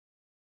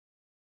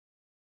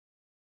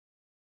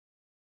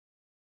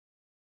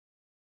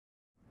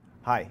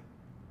Hi,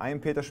 I am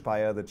Peter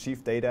Speyer, the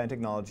Chief Data and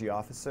Technology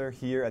Officer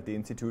here at the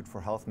Institute for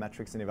Health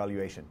Metrics and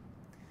Evaluation.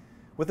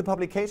 With the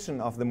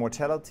publication of the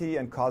Mortality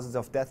and Causes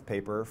of Death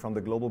paper from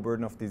the Global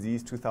Burden of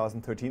Disease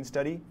 2013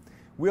 study,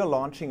 we are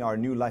launching our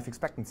new life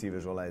expectancy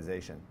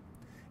visualization.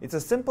 It's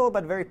a simple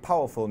but very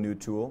powerful new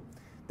tool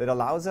that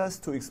allows us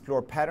to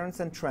explore patterns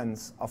and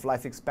trends of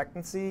life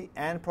expectancy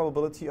and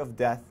probability of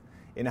death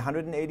in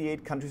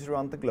 188 countries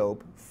around the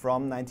globe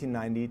from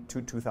 1990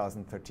 to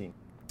 2013.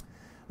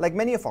 Like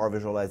many of our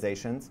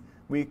visualizations,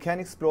 we can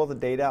explore the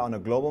data on a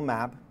global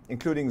map,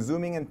 including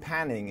zooming and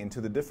panning into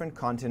the different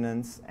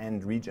continents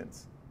and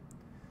regions.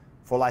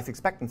 For life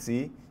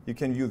expectancy, you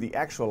can view the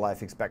actual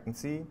life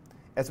expectancy,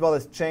 as well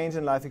as change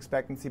in life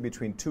expectancy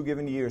between two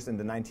given years in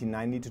the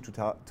 1990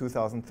 to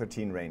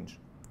 2013 range.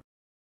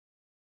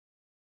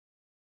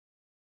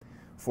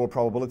 For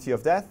probability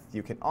of death,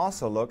 you can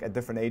also look at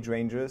different age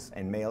ranges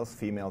and males,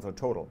 females, or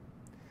total.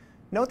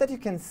 Note that you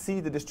can see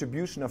the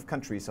distribution of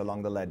countries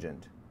along the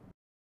legend.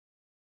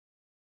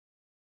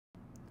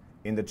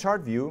 In the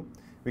chart view,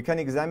 we can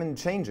examine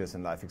changes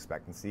in life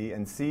expectancy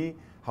and see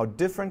how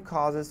different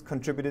causes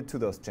contributed to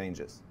those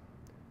changes.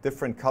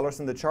 Different colors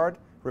in the chart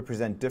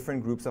represent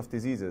different groups of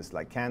diseases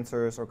like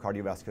cancers or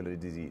cardiovascular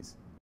disease.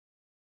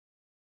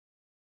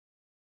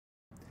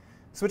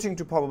 Switching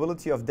to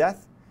probability of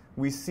death,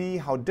 we see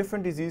how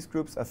different disease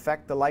groups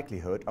affect the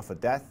likelihood of a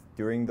death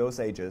during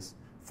those ages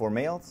for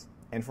males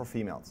and for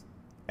females.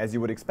 As you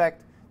would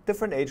expect,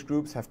 different age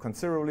groups have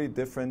considerably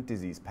different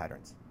disease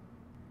patterns.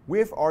 We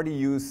have already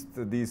used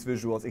these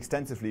visuals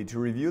extensively to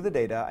review the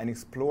data and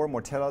explore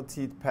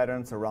mortality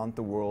patterns around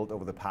the world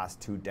over the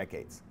past 2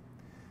 decades.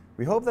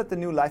 We hope that the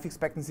new life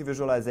expectancy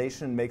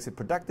visualization makes it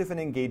productive and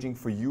engaging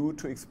for you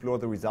to explore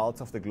the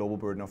results of the Global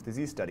Burden of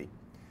Disease study.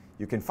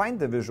 You can find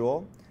the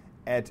visual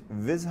at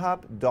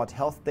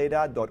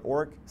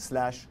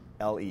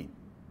vishub.healthdata.org/le.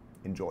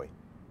 Enjoy.